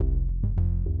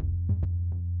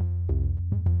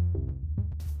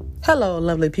Hello,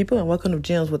 lovely people, and welcome to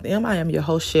Gems with M. I am your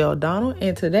host, Shell Donald,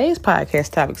 and today's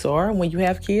podcast topics are: when you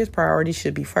have kids, priorities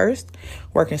should be first,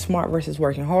 working smart versus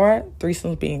working hard,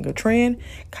 threesomes being a trend,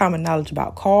 common knowledge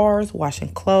about cars, washing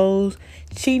clothes,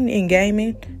 cheating in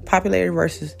gaming, popularity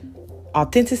versus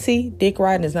authenticity, dick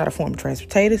riding is not a form of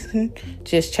transportation,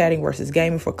 just chatting versus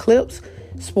gaming for clips,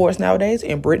 sports nowadays,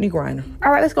 and Brittany Griner.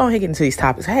 All right, let's go ahead and get into these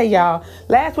topics. Hey, y'all.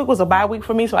 Last week was a bye week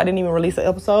for me, so I didn't even release an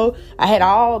episode. I had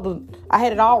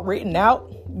it all written out,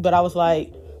 but I was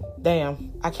like,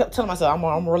 damn. I kept telling myself, I'm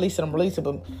gonna release it,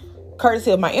 but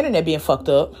courtesy of my internet being fucked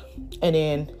up, and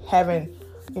then having,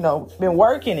 been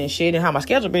working and shit, and how my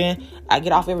schedule been, I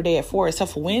get off every day at 4,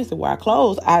 except for Wednesday where I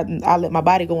close. I let my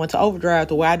body go into overdrive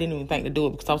to where I didn't even think to do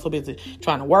it because I was so busy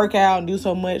trying to work out and do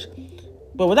so much.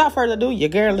 But without further ado, your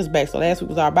girl is back. So last week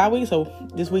was our bye week, so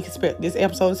this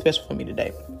episode is special for me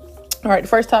today. All right, the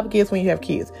first topic is when you have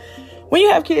kids. When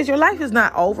you have kids, your life is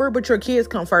not over, but your kids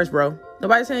come first, bro.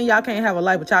 Nobody's saying y'all can't have a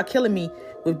life, but y'all killing me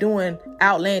with doing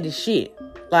outlandish shit.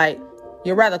 Like,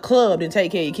 you'd rather club than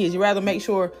take care of your kids. You'd rather make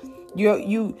sure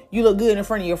you look good in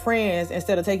front of your friends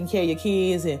instead of taking care of your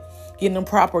kids and getting them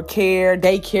proper care,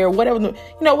 daycare,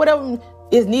 whatever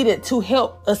is needed to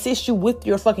help assist you with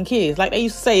your fucking kids. Like they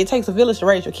used to say, it takes a village to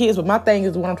raise your kids. But my thing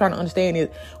is, what I'm trying to understand is,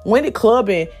 when did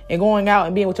clubbing and going out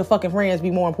and being with your fucking friends be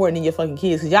more important than your fucking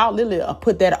kids? Because y'all literally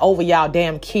put that over y'all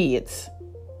damn kids.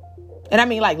 And I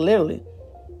mean, like, literally.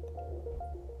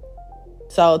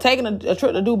 So taking a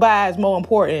trip to Dubai is more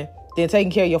important than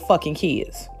taking care of your fucking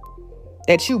kids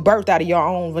that you birthed out of your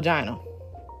own vagina.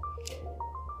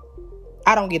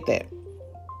 I don't get that.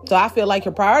 So I feel like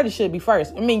your priority should be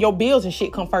first. I mean, your bills and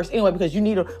shit come first anyway, because you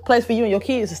need a place for you and your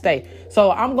kids to stay. So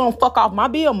I'm going to fuck off my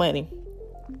bill money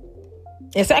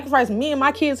and sacrifice me and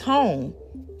my kids' home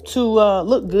to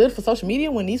look good for social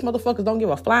media when these motherfuckers don't give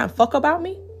a flying fuck about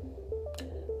me.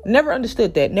 Never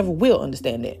understood that. Never will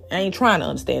understand that. I ain't trying to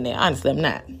understand that. Honestly, I'm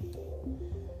not.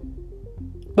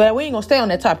 But we ain't going to stay on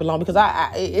that topic long because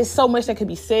it's so much that could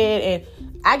be said, and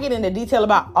I get into detail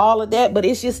about all of that, but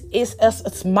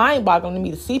it's mind-boggling to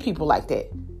me to see people like that.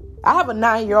 I have a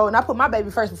 9-year-old, and I put my baby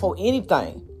first before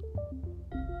anything.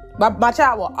 My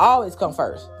child will always come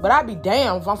first. But I'd be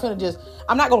damned if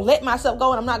I'm not going to let myself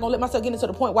go, and I'm not going to let myself get into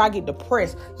the point where I get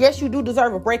depressed. Yes, you do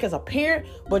deserve a break as a parent,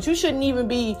 but you shouldn't even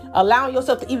be allowing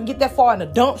yourself to even get that far in the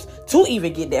dumps, to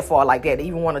even get that far like that, to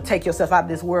even want to take yourself out of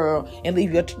this world and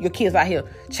leave your kids out here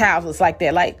childless like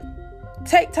that. Like,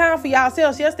 take time for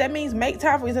yourselves. Yes, that means make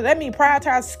time for yourself. That means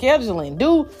prioritize scheduling.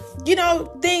 Do,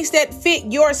 things that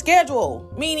fit your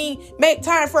schedule. Meaning, make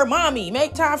time for mommy.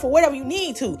 Make time for whatever you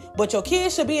need to. But your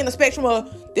kids should be in the spectrum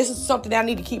of, this is something that I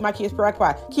need to keep my kids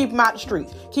preoccupied. Keep them out the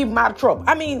streets. Keep them out of trouble.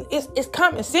 I mean, it's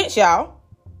common sense, y'all.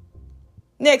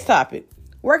 Next topic.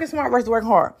 Working smart versus working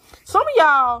hard. Some of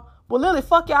y'all will literally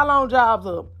fuck y'all own jobs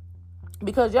up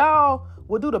because y'all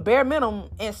will do the bare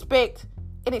minimum and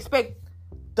expect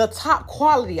the top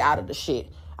quality out of the shit.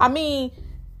 I mean,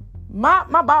 my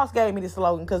boss gave me this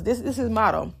slogan because this is his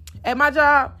motto. At my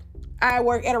job, I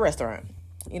work at a restaurant.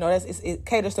 It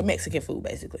caters to Mexican food,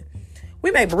 basically.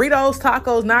 We make burritos,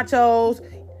 tacos, nachos,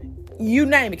 you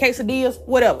name it, quesadillas,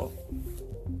 whatever.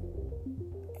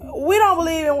 We don't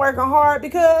believe in working hard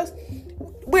because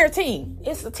we're a team.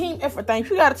 It's a team effort thing. If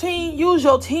you got a team, use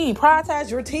your team.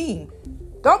 Prioritize your team.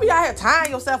 Don't be out here tying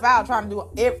yourself out trying to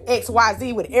do X, Y,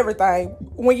 Z with everything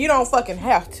when you don't fucking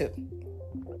have to.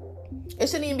 It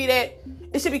shouldn't even be that.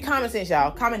 It should be common sense, y'all.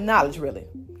 Common knowledge, really.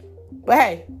 But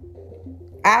hey,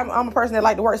 I'm a person that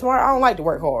like to work smart. I don't like to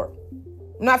work hard.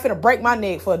 I'm not finna break my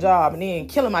neck for a job and then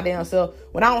killing my damn self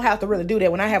when I don't have to really do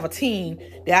that. When I have a team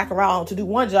that I can rely on to do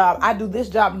one job, I do this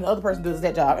job and the other person does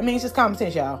that job. I mean, it's just common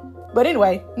sense, y'all. But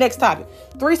anyway, next topic.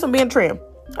 Threesome being trim.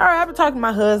 All right, I've been talking to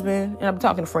my husband and I've been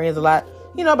talking to friends a lot,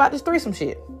 about this threesome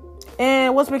shit.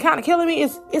 And what's been kind of killing me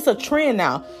is it's a trend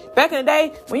now. Back in the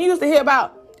day, when you used to hear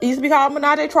about, it used to be called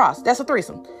menage a trois. That's a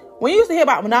threesome. When you used to hear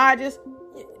about menages,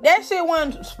 that shit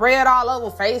wasn't spread all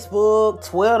over Facebook,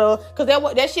 Twitter, because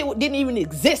that shit didn't even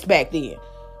exist back then.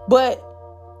 But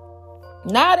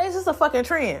nowadays, it's a fucking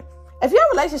trend. If your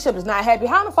relationship is not happy,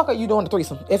 how the fuck are you doing a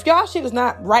threesome? If y'all shit is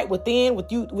not right with you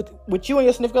and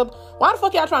your significant other, why the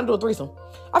fuck y'all trying to do a threesome?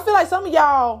 I feel like some of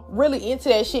y'all really into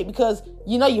that shit because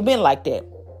you've been like that.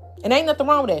 And ain't nothing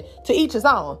wrong with that. To each his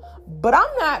own. But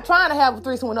I'm not trying to have a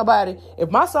threesome with nobody.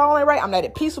 If my soul ain't right, I'm not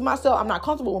at peace with myself. I'm not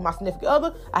comfortable with my significant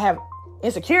other. I have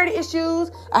insecurity issues.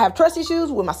 I have trust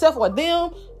issues with myself or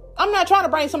them. I'm not trying to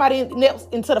bring somebody else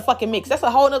into the fucking mix. That's a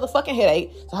whole nother fucking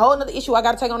headache. It's a whole nother issue I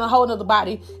got to take on, a whole nother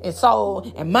body and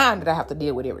soul and mind that I have to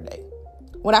deal with every day.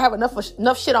 When I have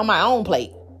enough shit on my own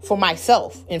plate. for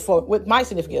myself and with my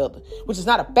significant other, which is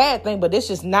not a bad thing, but it's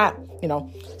just not,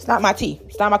 it's not my tea.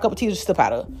 It's not my cup of tea to step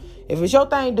out of. If it's your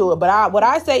thing, do it. But what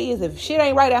I say is, if shit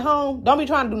ain't right at home, don't be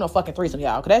trying to do no fucking threesome,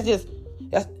 y'all. Because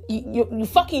you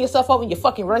fucking yourself over and your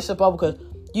fucking relationship over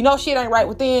because shit ain't right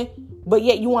within, but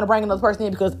yet you want to bring another person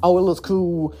in because, it looks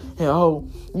cool,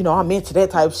 and I'm into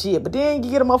that type of shit. But then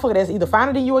you get a motherfucker that's either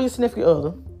finer than you or your significant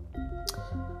other.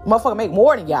 Motherfucker make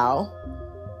more than y'all.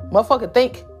 Motherfucker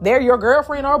think they're your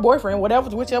girlfriend or boyfriend,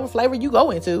 whichever flavor you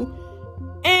go into.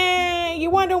 And you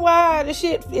wonder why the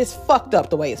shit is fucked up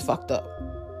the way it's fucked up.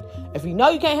 If you know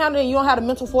you can't handle it and you don't have the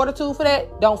mental fortitude for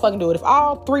that, don't fucking do it. If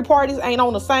all three parties ain't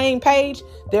on the same page,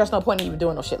 there's no point in even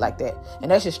doing no shit like that. And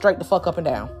that's just straight the fuck up and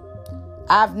down.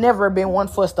 I've never been one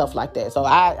for stuff like that. So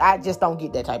I just don't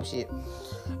get that type of shit.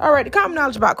 All right, the common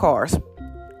knowledge about cars.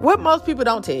 What most people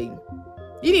don't tell you.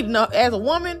 You need to know, as a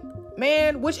woman,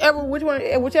 man, whichever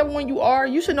one you are,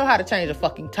 you should know how to change a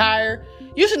fucking tire.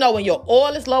 You should know when your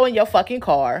oil is low in your fucking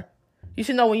car. You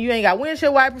should know when you ain't got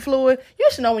windshield wiper fluid. You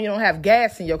should know when you don't have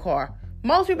gas in your car.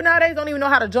 Most people nowadays don't even know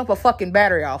how to jump a fucking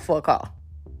battery off for a car.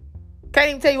 Can't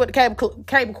even tell you what the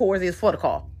cable cords is for the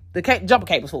car. The jumper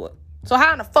cables for it. So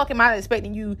how in the fuck am I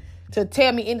expecting you to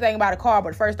tell me anything about a car,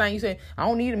 but the first thing you say, I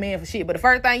don't need a man for shit, but the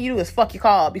first thing you do is fuck your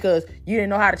car because you didn't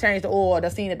know how to change the oil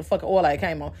that's seen that the fucking oil light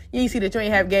came on. You didn't see that you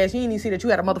ain't have gas. You didn't even see that you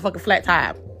had a motherfucking flat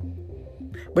tire.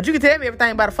 But you can tell me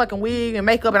everything about a fucking wig and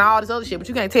makeup and all this other shit, but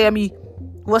you can't tell me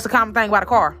what's the common thing about a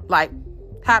car, like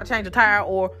how to change a tire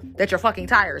or that your fucking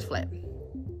tire is flat.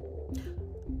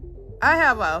 I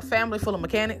have a family full of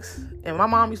mechanics, and my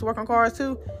mom used to work on cars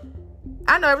too.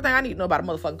 I know everything I need to know about a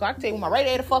motherfucking car. I can tell you when my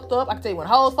radiator fucked up. I can tell you when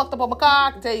the hose fucked up on my car.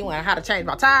 I can tell you how to change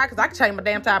my tire, because I can change my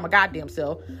damn tire my goddamn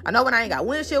self. I know when I ain't got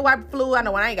windshield wiper fluid. I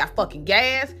know when I ain't got fucking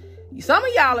gas. Some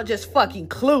of y'all are just fucking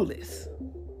clueless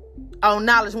on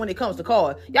knowledge when it comes to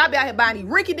cars. Y'all be out here buying these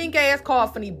rinky-dink ass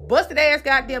cars from these busted ass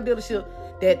goddamn dealership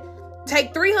that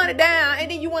take $300 down,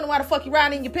 and then you wonder why the fuck you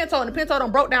riding in your Pinto, and the Pinto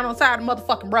done broke down on the side of the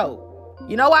motherfucking road.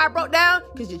 You know why it broke down?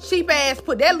 Because your cheap ass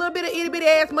put that little bit of itty bitty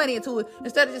ass money into it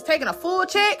instead of just taking a full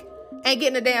check and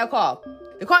getting a damn car.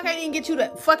 The car can't even get you to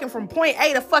fucking from point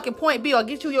A to fucking point B, or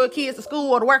get you your kids to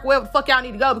school or to work, wherever the fuck y'all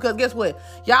need to go, because guess what?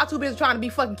 Y'all too busy trying to be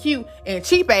fucking cute and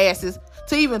cheap asses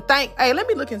to even think, hey, let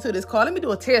me look into this car. Let me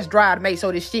do a test drive to make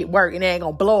sure this shit work and it ain't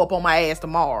gonna blow up on my ass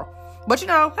tomorrow. But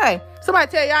hey, somebody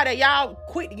tell y'all that y'all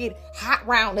quick to get hot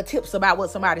round the tips about what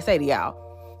somebody say to y'all.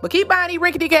 But keep buying these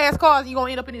rinky-dink ass cars and you're going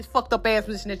to end up in this fucked up ass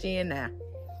position that you're in now.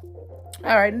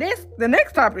 All right, the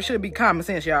next topic should be common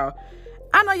sense, y'all.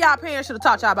 I know y'all parents should have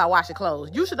taught y'all about washing clothes.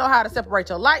 You should know how to separate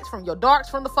your lights from your darks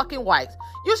from the fucking whites.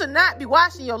 You should not be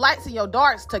washing your lights and your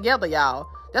darks together, y'all.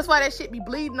 That's why that shit be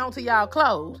bleeding onto y'all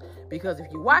clothes. Because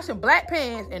if you washing black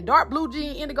pants and dark blue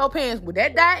jean indigo pants with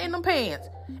that dye in them pants,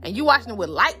 and you washing them with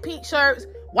light pink shirts,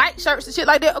 white shirts and shit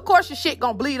like that, of course your shit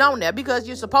gonna bleed on there, because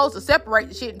you're supposed to separate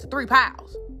the shit into 3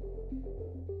 piles.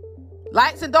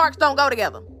 Lights and darks don't go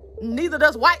together. Neither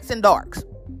does whites and darks.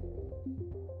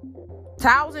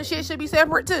 Towels and shit should be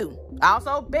separate too.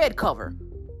 Also, bed cover.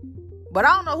 But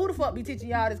I don't know who the fuck be teaching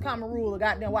y'all this common rule of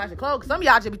goddamn washing clothes, because some of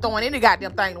y'all just be throwing any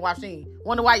goddamn thing in the washing machine.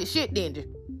 Wonder why your shit dingy.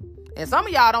 And some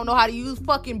of y'all don't know how to use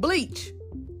fucking bleach.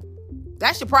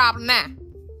 That's your problem now.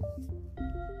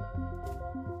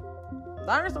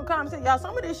 Learn some common sense. Y'all,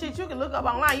 some of this shit you can look up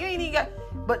online. You ain't even got...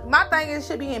 But my thing is, it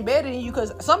should be embedded in you,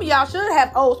 because some of y'all should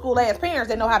have old school ass parents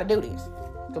that know how to do this.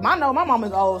 Because I know my mom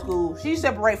is old school. She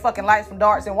separate fucking lights from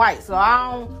darks and whites. So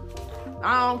I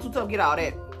don't too tough get all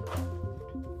that.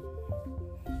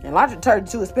 And laundry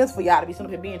detergent too expensive for y'all to be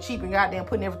something being cheap and goddamn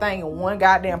putting everything in one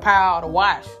goddamn pile to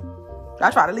wash. I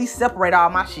try to at least separate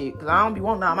all my shit, because I don't be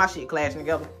wanting all my shit clashing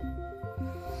together.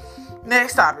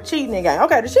 Next topic, cheating in game.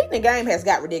 Okay, the cheating in game has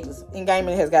got ridiculous. In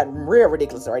gaming has got real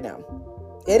ridiculous right now.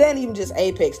 It ain't even just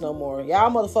Apex no more. Y'all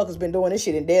motherfuckers been doing this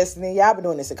shit in Destiny. Y'all been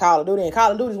doing this in Call of Duty. And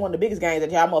Call of Duty is one of the biggest games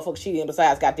that y'all motherfuckers cheat in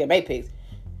besides goddamn Apex.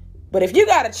 But if you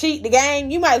gotta cheat the game,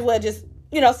 you might as well just,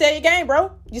 sell your game,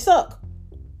 bro. You suck.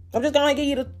 I'm just gonna give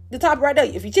you the topic right there.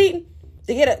 If you cheating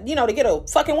to get a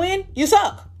fucking win, you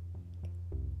suck.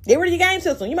 Get rid of your game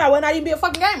system. You might well not even be a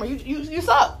fucking gamer. You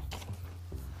suck.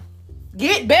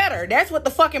 Get better. That's what the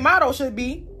fucking motto should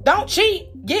be. Don't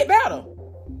cheat. Get better.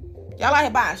 Y'all out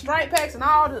here buying strike packs and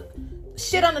all the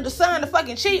shit under the sun to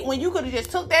fucking cheat, when you could have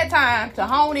just took that time to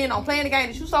hone in on playing the game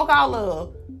that you so-called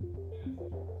love.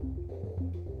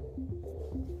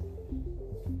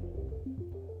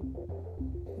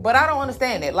 But I don't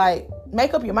understand it. Like,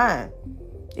 make up your mind.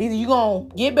 Either you gonna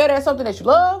get better at something that you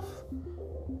love,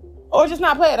 or just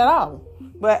not play it at all.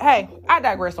 But hey, I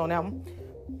digress on that one.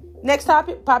 Next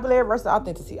topic, popularity versus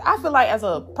authenticity. I feel like as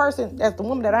a person, as the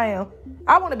woman that I am,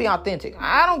 I want to be authentic.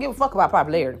 I don't give a fuck about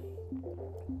popularity.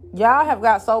 Y'all have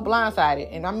got so blindsided,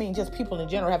 and I mean just people in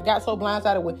general have got so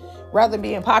blindsided with rather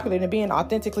being popular than being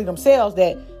authentically themselves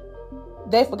that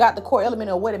they forgot the core element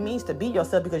of what it means to be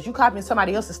yourself because you copying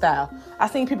somebody else's style.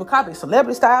 I've seen people copy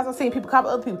celebrity styles. I've seen people copy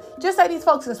other people. Just say these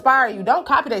folks inspire you. Don't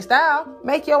copy their style.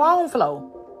 Make your own flow.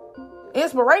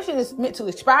 Inspiration is meant to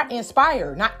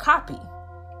inspire, not copy.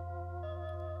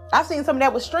 I've seen some of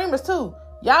that with streamers too.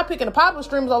 Y'all picking the popular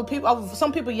streamers over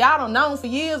some people y'all don't know for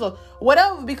years or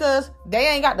whatever because they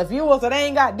ain't got the viewers or they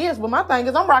ain't got this. But my thing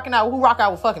is I'm rocking out with who rock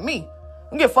out with fucking me.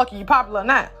 I'm get fucking you popular or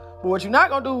not. But what you're not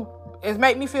gonna do is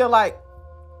make me feel like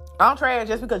I'm trash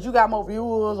just because you got more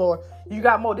viewers or you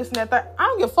got more this and that. I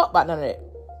don't give a fuck about none of that.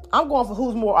 I'm going for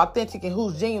who's more authentic and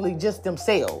who's genuinely just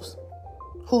themselves.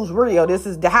 Who's real. This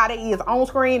is how they is on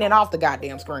screen and off the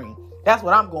goddamn screen. That's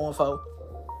what I'm going for.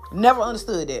 Never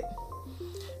understood that.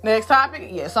 Next topic.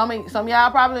 Yeah, some of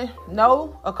y'all probably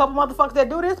know a couple motherfuckers that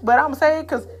do this, but I'm going to say it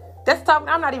because that's the topic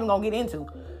I'm not even going to get into.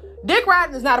 Dick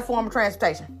riding is not a form of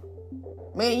transportation.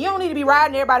 Man, you don't need to be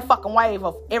riding everybody's fucking wave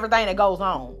of everything that goes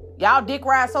on. Y'all dick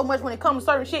ride so much when it comes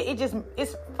to certain shit,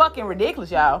 it's fucking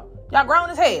ridiculous, y'all. Y'all grown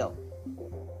as hell.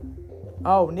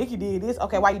 Oh, Nikki did this.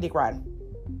 Okay, why you dick riding?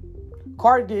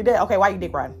 Cardi did that. Okay, why you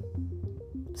dick riding?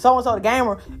 So-and-so the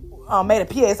gamer made a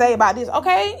PSA about this.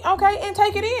 Okay, and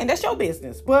take it in. That's your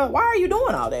business. But why are you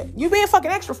doing all that? You being fucking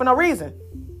extra for no reason.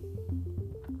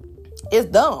 It's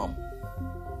dumb.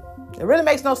 It really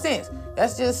makes no sense.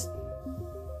 That's just...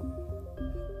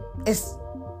 It's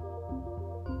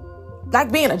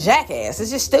like being a jackass.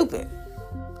 It's just stupid.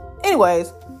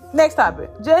 Anyways, next topic.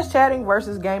 Just chatting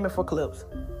versus gaming for clips.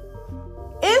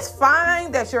 It's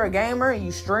fine that you're a gamer and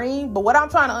you stream, but what I'm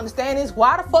trying to understand is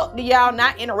why the fuck do y'all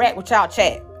not interact with y'all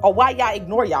chat? Or why y'all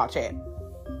ignore y'all chat?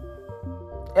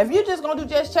 If you're just gonna do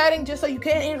just chatting just so you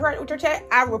can interact with your chat,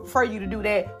 I would prefer you to do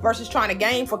that versus trying to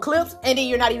game for clips and then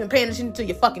you're not even paying attention to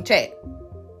your fucking chat.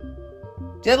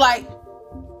 Just like,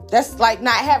 that's like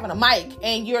not having a mic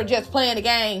and you're just playing the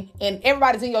game and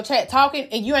everybody's in your chat talking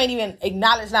and you ain't even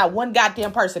acknowledged not one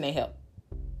goddamn person in help.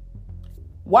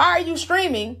 Why are you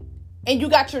streaming and you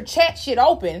got your chat shit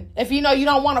open if you know you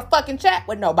don't want to fucking chat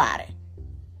with nobody?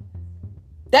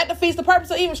 That defeats the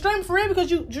purpose of even streaming for real because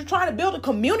you're trying to build a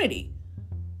community.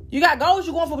 You got goals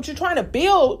you're going for, but you're trying to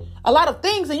build a lot of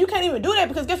things and you can't even do that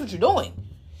because guess what you're doing?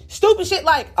 Stupid shit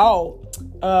like,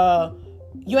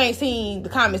 you ain't seen the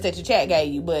comments that your chat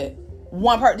gave you, but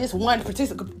this one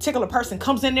particular person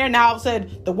comes in there, now all of a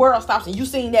sudden the world stops and you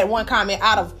seen that one comment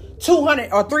out of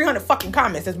 200 or 300 fucking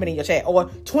comments that's been in your chat, or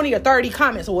 20 or 30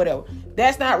 comments or whatever.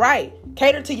 That's not right.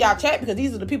 Cater to y'all chat because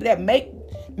these are the people that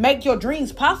make your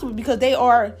dreams possible because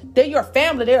they're your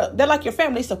family. They're like your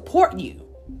family. They support you.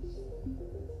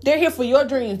 They're here for your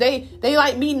dreams. They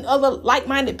like meeting other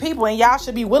like-minded people, and y'all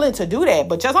should be willing to do that.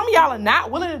 But just some of y'all are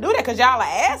not willing to do that because y'all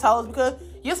are assholes because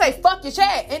you say fuck your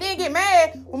chat and then get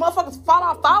mad when motherfuckers fall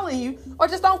off following you or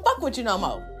just don't fuck with you no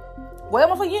more. Well,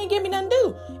 motherfucker, you ain't give me nothing to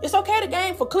do. It's okay to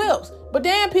game for clips, but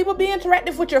damn, people be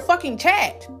interactive with your fucking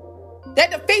chat.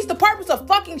 That defeats the purpose of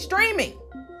fucking streaming.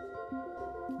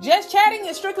 Just chatting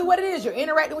is strictly what it is. You're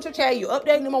interacting with your chat. You're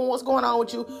updating them on what's going on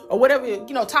with you or whatever,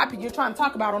 topic you're trying to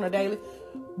talk about on a daily.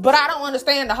 But I don't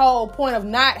understand the whole point of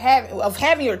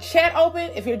having your chat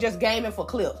open if you're just gaming for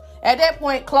clips. At that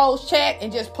point, close chat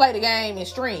and just play the game and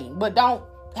stream. But don't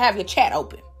have your chat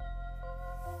open.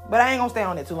 But I ain't gonna stay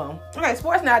on it too long. Okay,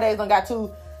 sports nowadays done got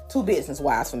too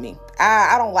business-wise for me.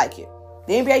 I don't like it.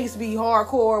 The NBA used to be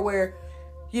hardcore where,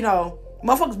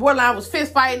 motherfuckers borderline was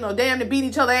fist fighting or damn to beat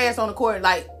each other ass on the court.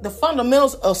 Like, the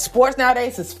fundamentals of sports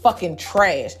nowadays is fucking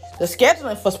trash. The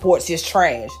scheduling for sports is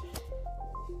trash.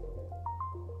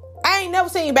 I ain't never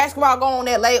seen basketball go on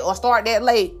that late or start that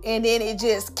late and then it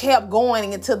just kept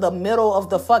going into the middle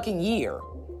of the fucking year.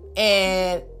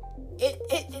 And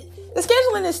the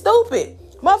scheduling is stupid.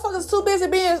 Motherfuckers too busy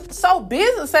being so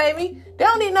business savvy. They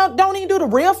don't even do the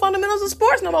real fundamentals of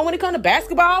sports no more when it comes to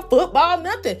basketball, football,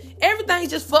 nothing. Everything's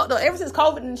just fucked up. Ever since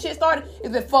COVID and shit started, it's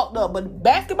been fucked up. But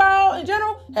basketball in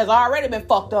general has already been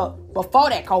fucked up before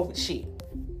that COVID shit.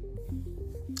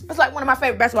 It's like one of my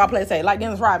favorite basketball players said, like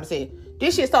Dennis Rodman said,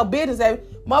 this shit's so business savvy.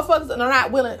 Motherfuckers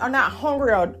are not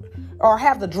hungry or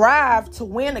have the drive to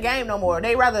win the game no more.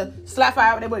 They rather slap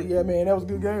out everybody. Yeah, man, that was a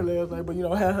good game last night, but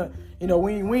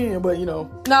we ain't win, but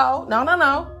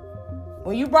No.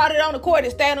 When you brought it on the court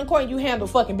and stayed on the court, you handle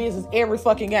fucking business every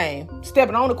fucking game.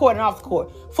 Stepping on the court and off the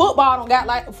court. Football don't got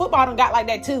like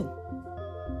that too.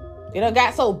 It done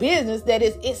got so business that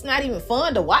it's not even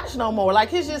fun to watch no more.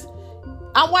 Like, it's just,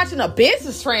 I'm watching a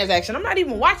business transaction. I'm not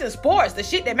even watching sports. The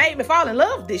shit that made me fall in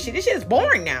love with this shit. This shit is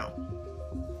boring now.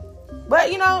 But,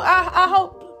 I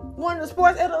hope one of the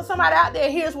sports editors, somebody out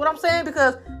there hears what I'm saying,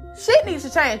 because shit needs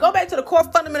to change. Go back to the core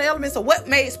fundamental elements of what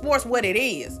made sports what it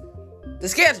is. The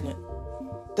scheduling.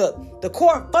 The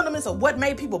core fundamentals of what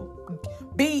made people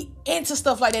be into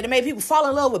stuff like that. It made people fall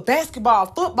in love with basketball,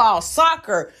 football,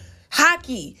 soccer,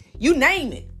 hockey, you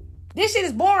name it. This shit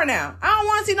is boring now. I don't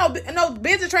want to see no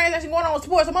business transaction going on with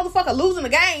sports. A motherfucker losing the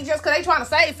game just because they trying to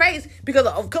save face because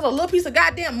of a little piece of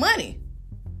goddamn money.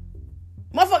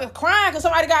 Motherfuckers crying because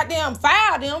somebody goddamn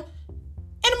fouled them,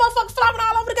 and the motherfuckers flopping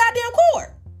all over the goddamn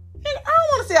court. Nigga, I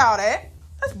don't want to see all that.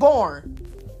 That's boring.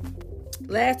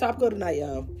 Last topic of the night,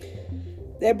 y'all.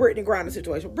 That Brittany Griner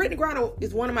situation. Brittany Griner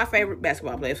is one of my favorite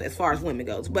basketball players as far as women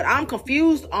goes. But I'm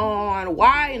confused on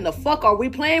why in the fuck are we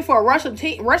playing for a Russian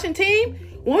team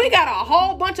when we got a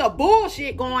whole bunch of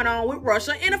bullshit going on with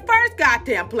Russia in the first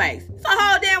goddamn place. It's a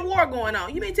whole damn war going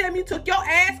on. You mean tell me you took your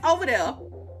ass over there?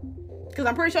 Because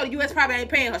I'm pretty sure the U.S. probably ain't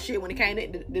paying her shit when it came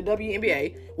to the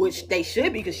WNBA, which they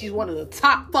should be because she's one of the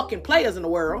top fucking players in the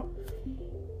world.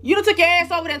 You done took your ass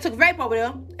over there and took vape over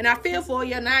there. And I feel for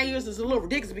you, 9 years is a little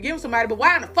ridiculous to be giving somebody. But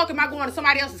why in the fuck am I going to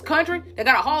somebody else's country that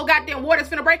got a whole goddamn war that's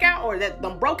finna break out or that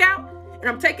done broke out? And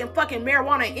I'm taking fucking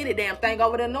marijuana and any damn thing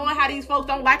over there knowing how these folks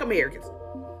don't like Americans.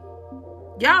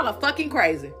 Y'all are fucking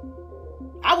crazy.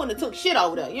 I wouldn't have took shit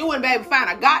over there. You wouldn't be able to find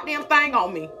a goddamn thing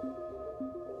on me.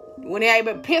 When they ain't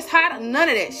been pissed hot or none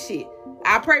of that shit.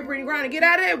 I pray Brittany Griner get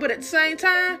out of there, but at the same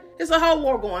time, there's a whole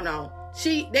war going on.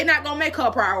 They not gonna make her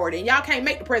a priority, and y'all can't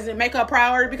make the president make her a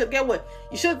priority because guess what?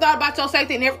 You should have thought about your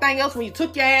safety and everything else when you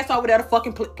took your ass over there to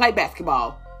fucking play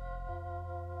basketball.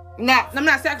 Now, I'm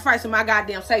not sacrificing my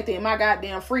goddamn safety and my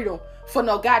goddamn freedom for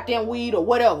no goddamn weed or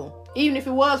whatever. Even if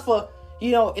it was for,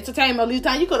 entertainment at least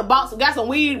time, you could have got some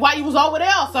weed while you was over there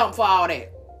or something for all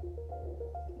that.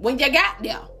 When you got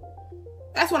there.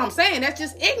 That's what I'm saying. That's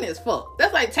just ignorant as fuck.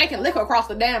 That's like taking liquor across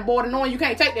the damn border knowing you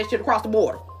can't take that shit across the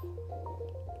border.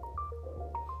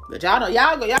 But y'all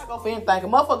go for anything.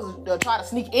 Motherfuckers try to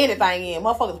sneak anything in.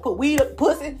 Motherfuckers put weed up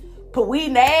pussy, put weed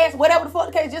in the ass, whatever the fuck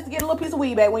the case, just to get a little piece of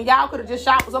weed back when y'all could have just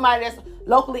shot for somebody that's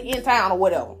locally in town or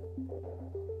whatever.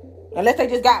 Unless they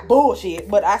just got bullshit.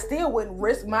 But I still wouldn't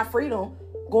risk my freedom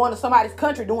going to somebody's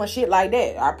country doing shit like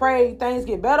that. I pray things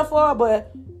get better for her,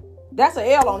 but that's an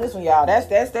L on this one, y'all.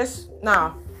 That's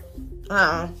nah.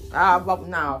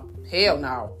 No. Hell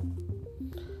no.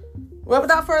 Well,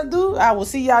 without further ado, I will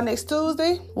see y'all next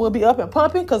Tuesday. We'll be up and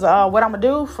pumping because what I'm going to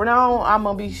do for now, I'm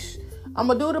going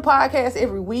to do the podcast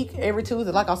every week, every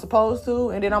Tuesday like I'm supposed to.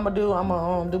 And then I'm going to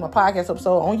do my podcast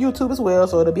episode on YouTube as well.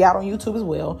 So it'll be out on YouTube as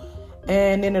well.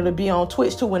 And then it'll be on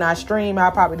Twitch too when I stream.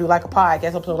 I'll probably do like a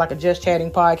podcast episode, like a Just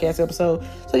Chatting podcast episode.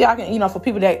 So y'all can, for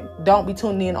people that don't be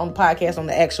tuning in on the podcast on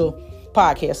the actual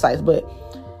podcast sites. But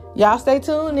y'all stay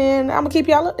tuned and I'm going to keep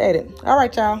y'all updated. All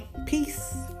right, y'all.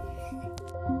 Peace.